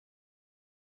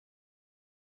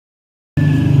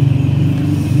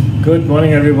Good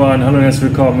morning everyone, hello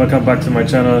and welcome back to my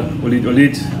channel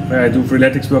UliT, where I do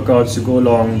freeletics workouts. You go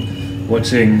along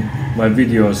watching my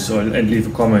videos and leave a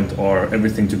comment or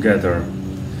everything together.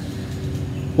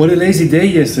 What a lazy day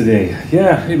yesterday.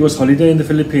 Yeah, it was holiday in the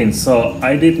Philippines, so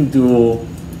I didn't do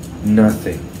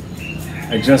nothing.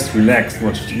 I just relaxed,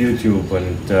 watched YouTube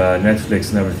and Netflix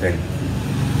and everything.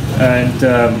 And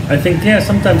I think, yeah,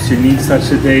 sometimes you need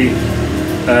such a day.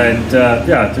 And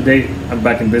yeah, today I'm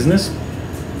back in business.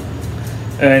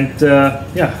 And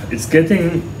yeah,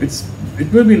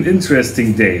 it will be an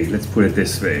interesting day, let's put it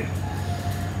this way.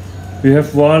 We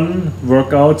have one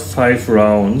workout, 5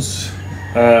 rounds,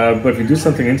 but we do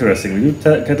something interesting. We do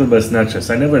kettlebell snatches.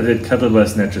 I never did kettlebell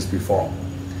snatches before.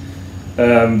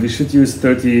 We should use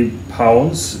 30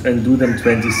 pounds and do them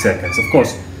 20 seconds. Of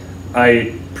course,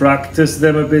 I practiced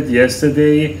them a bit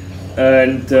yesterday,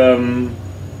 and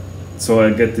so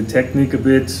I get the technique a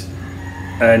bit.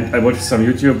 And I watched some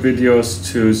YouTube videos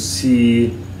to see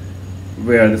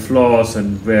where the flaws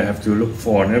and where I have to look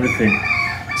for and everything.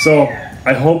 So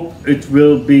I hope it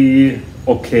will be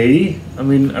okay. I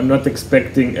mean, I'm not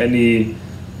expecting any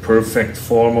perfect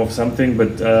form of something,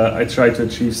 but I try to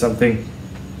achieve something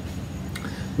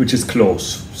which is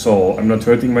close. So I'm not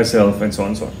hurting myself and so on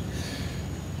and so on.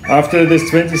 After this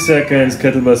 20 seconds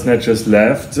kettlebell snatches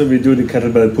left, we do the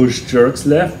kettlebell push jerks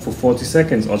left for 40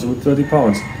 seconds, also with 30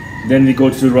 pounds. Then we go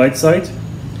to the right side,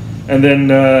 and then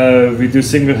we do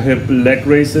single hip leg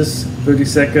raises, 30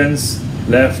 seconds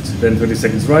left, then 30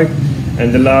 seconds right.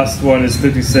 And the last one is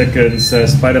 30 seconds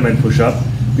Spider-Man push-up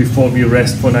before we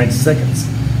rest for 90 seconds.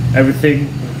 Everything,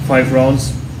 5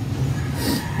 rounds,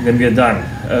 then we are done.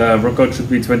 Workout should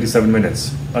be 27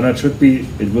 minutes. Or not should be,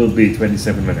 it will be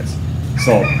 27 minutes.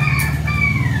 So,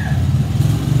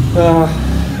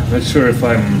 I'm not sure if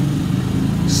I'm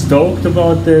stoked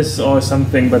about this or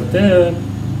something, but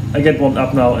I get warmed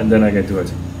up now and then I get to it.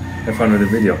 Have fun with the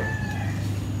video.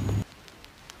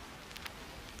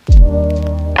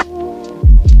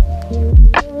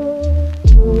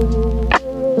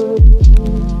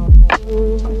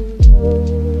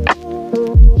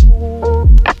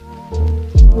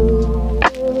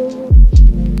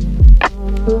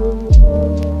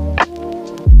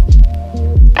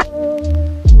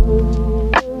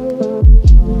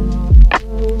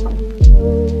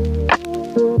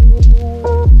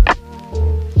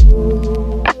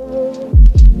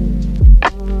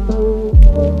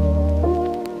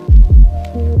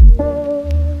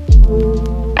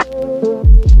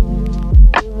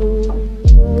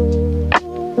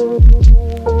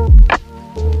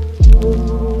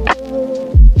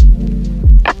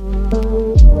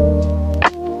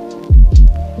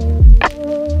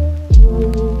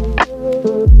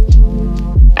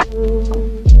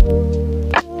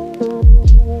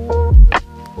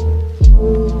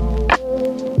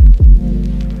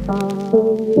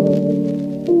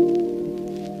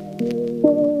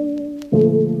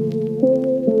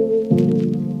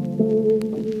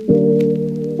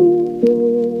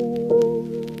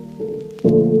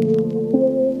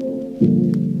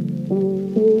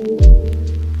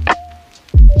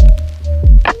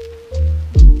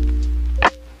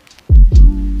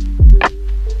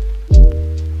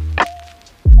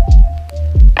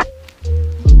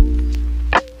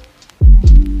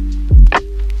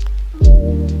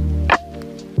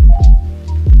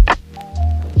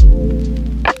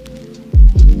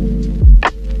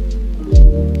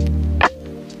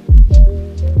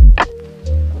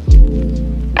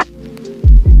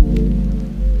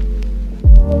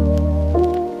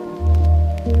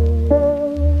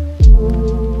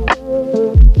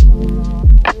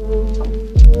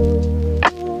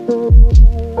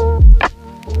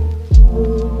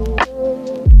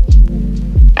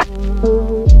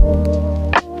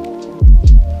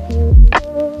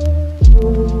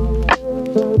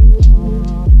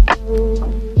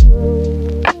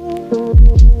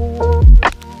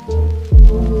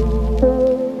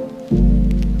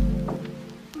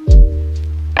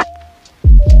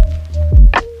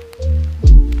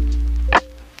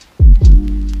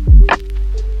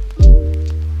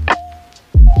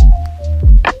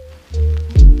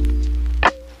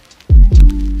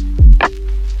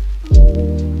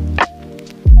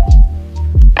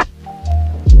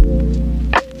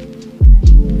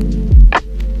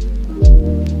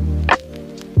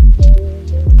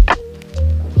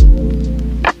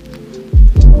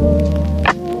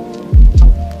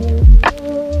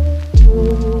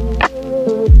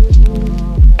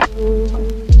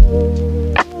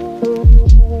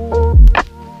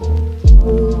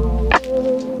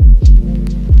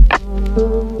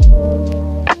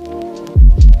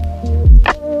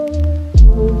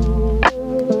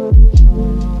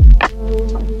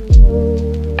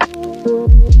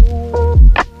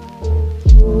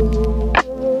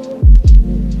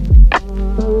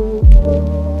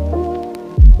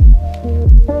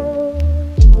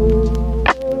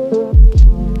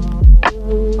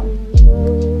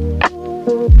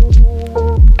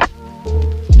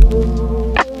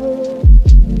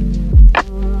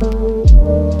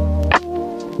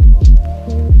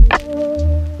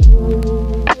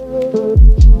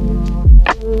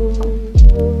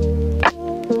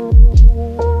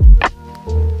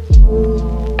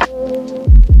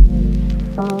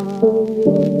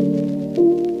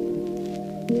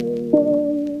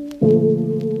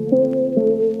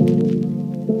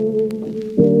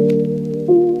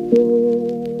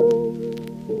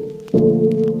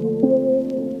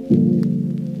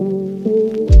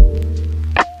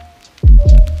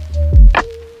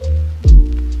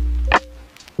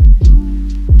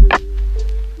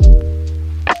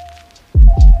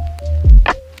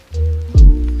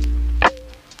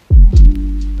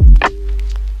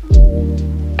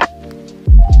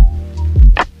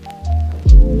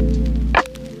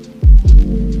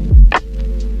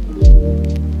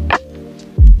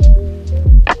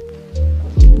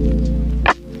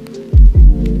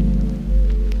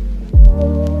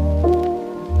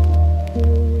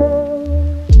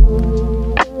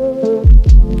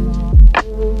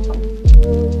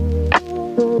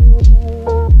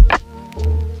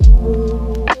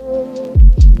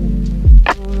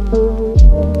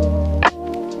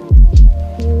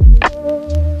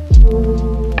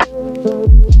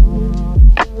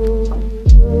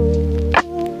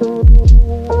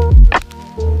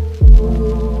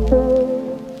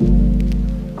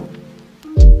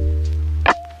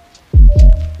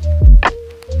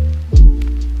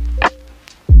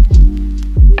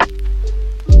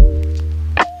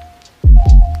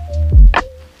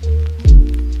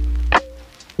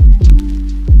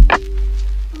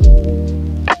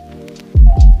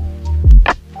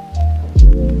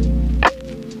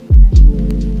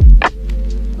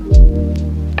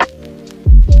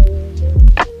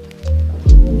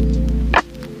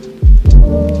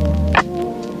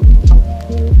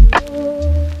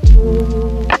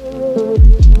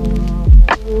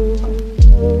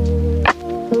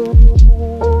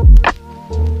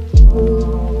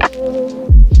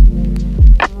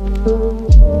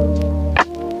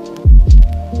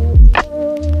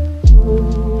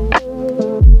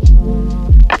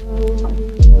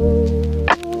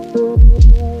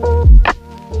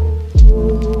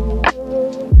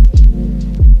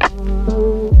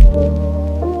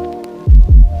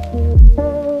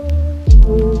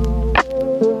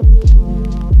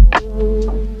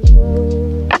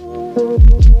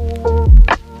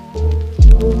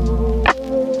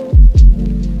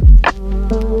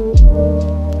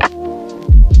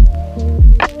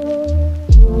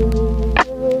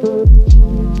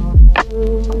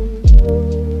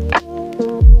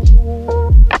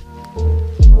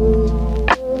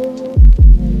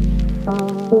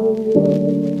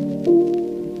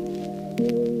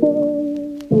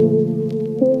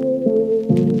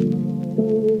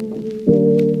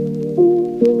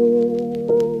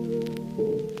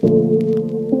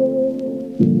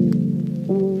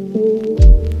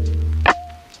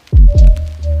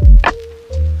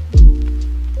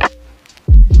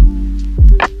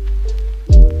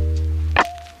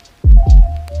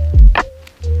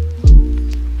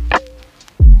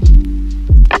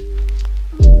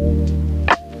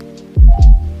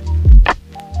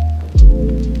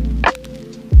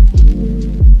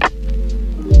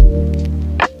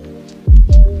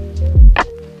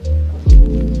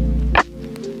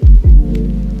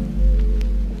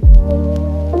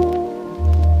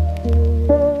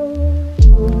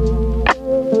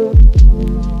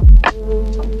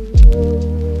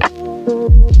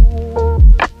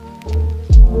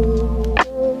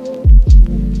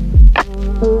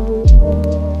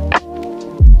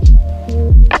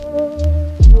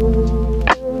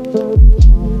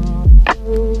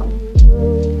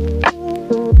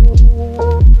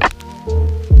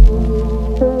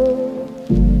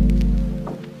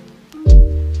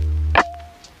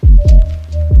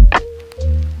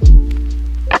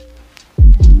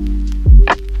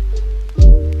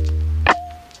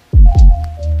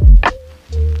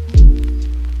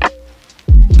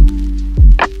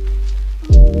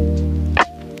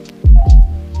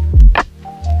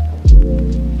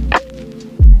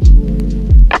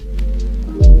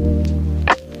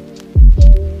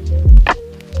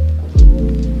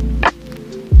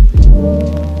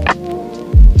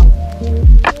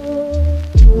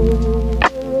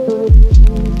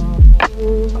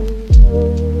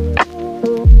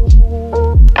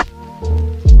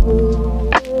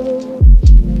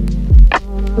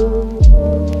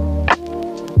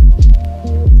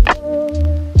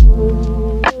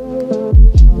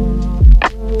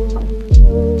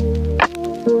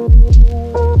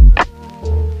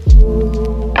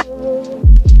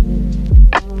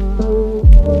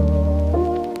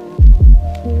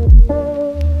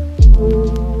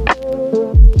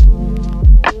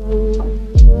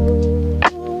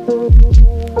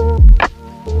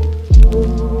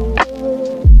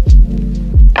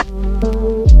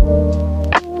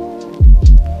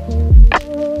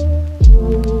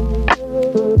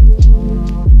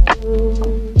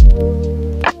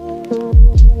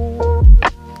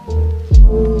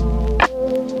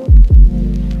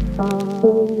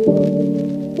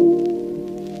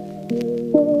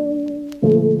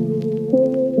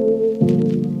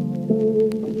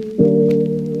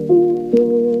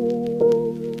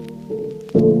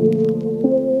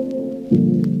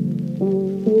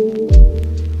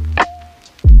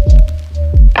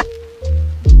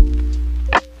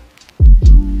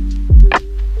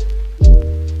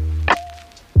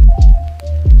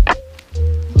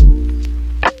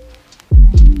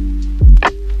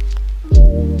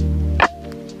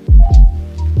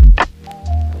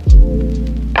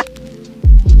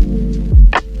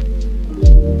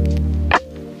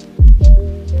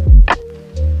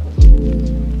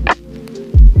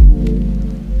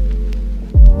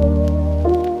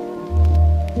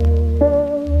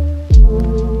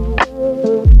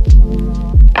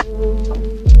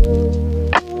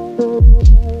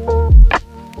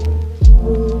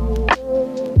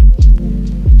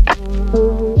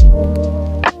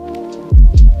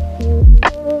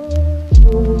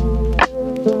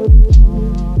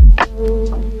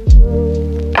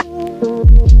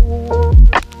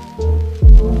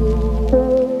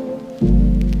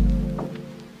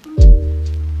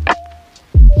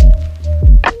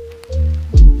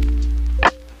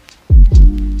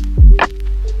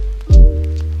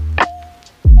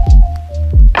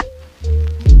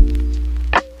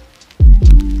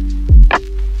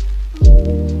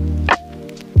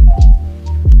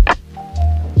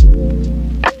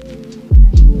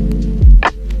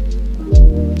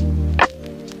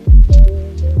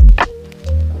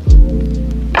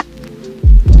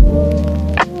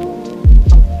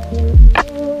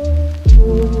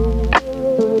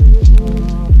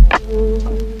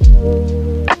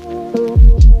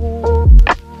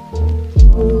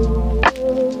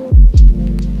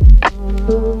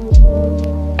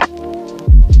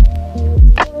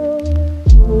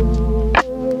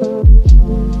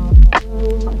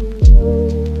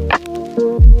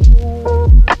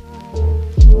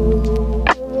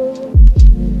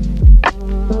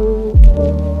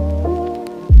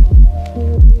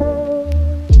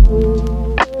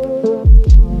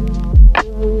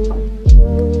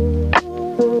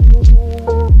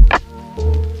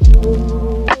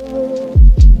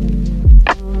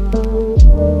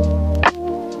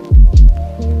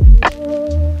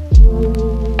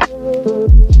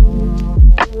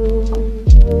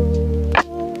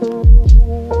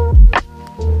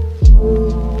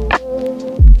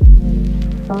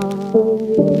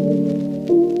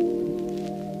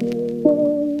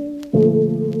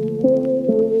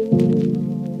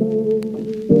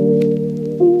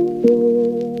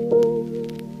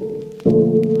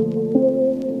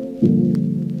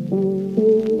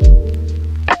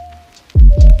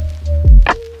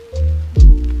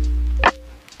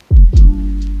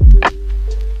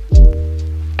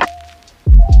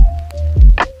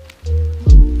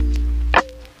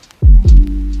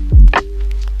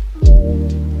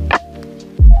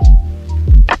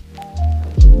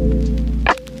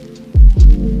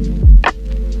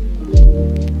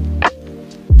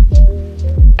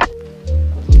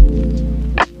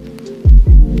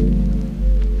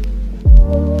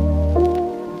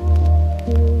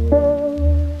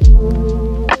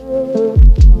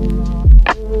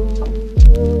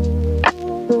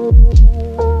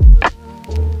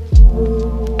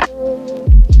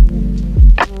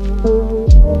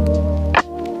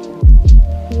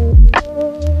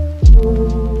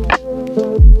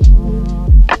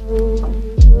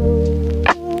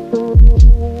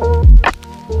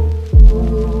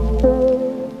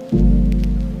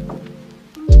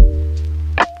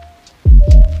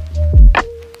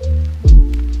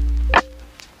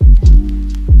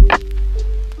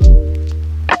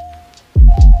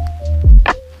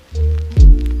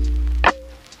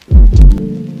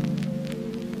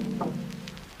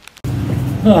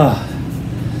 I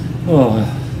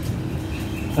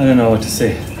don't know what to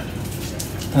say.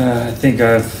 I think I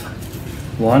have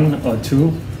 1 or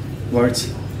 2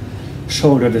 words.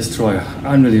 Shoulder destroyer,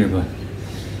 unbelievable.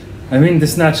 I mean, the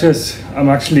snatches, I'm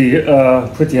actually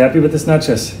pretty happy with the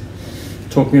snatches.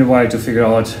 Took me a while to figure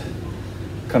out,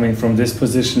 coming from this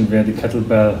position where the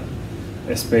kettlebell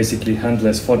is basically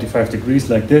handless 45 degrees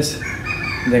like this,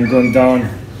 and then going down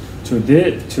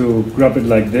to grab it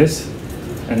like this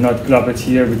and not grab it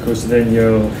here, because then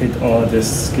you hit all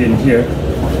this skin here.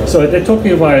 So it took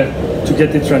me a while to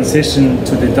get the transition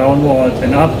to the downward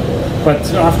and up, but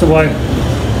after a while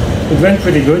it went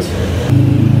pretty good.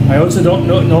 I also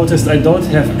noticed I don't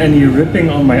have any ripping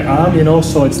on my arm, you know,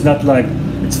 so it's not like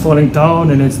it's falling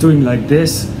down and it's doing like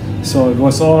this. So it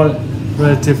was all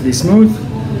relatively smooth.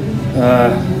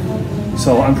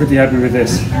 So I'm pretty happy with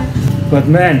this. But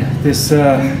man, this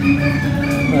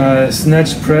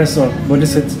snatch press, or what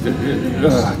is it,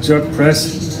 jerk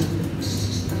press,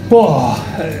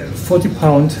 40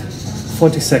 pound,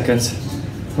 40 seconds,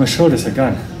 my shoulders are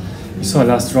gone. You saw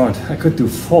last round, I could do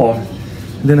 4,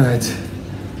 and then I had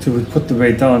to put the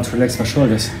weight down to relax my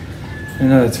shoulders.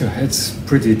 Another 2, it's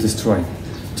pretty destroying.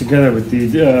 Together with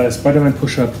the Spider-Man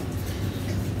push-up.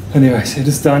 Anyways, it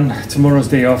is done. Tomorrow's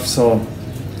day off, so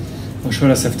my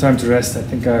shoulders have time to rest. I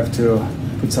think I have to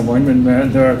put some ointment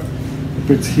there, a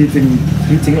bit heating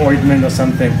ointment or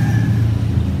something,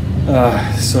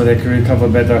 so they can recover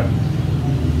better.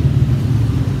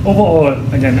 Overall,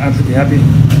 again, I'm pretty happy.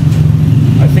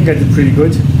 I think I did pretty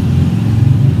good.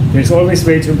 There's always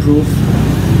way to improve,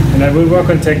 and I will work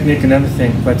on technique and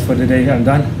everything, but for the day I'm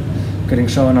done. Getting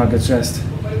shower now, get dressed,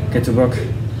 get to work.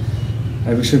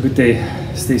 I wish you a good day.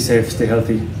 Stay safe, stay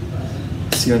healthy.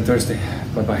 See you on Thursday.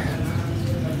 Bye bye.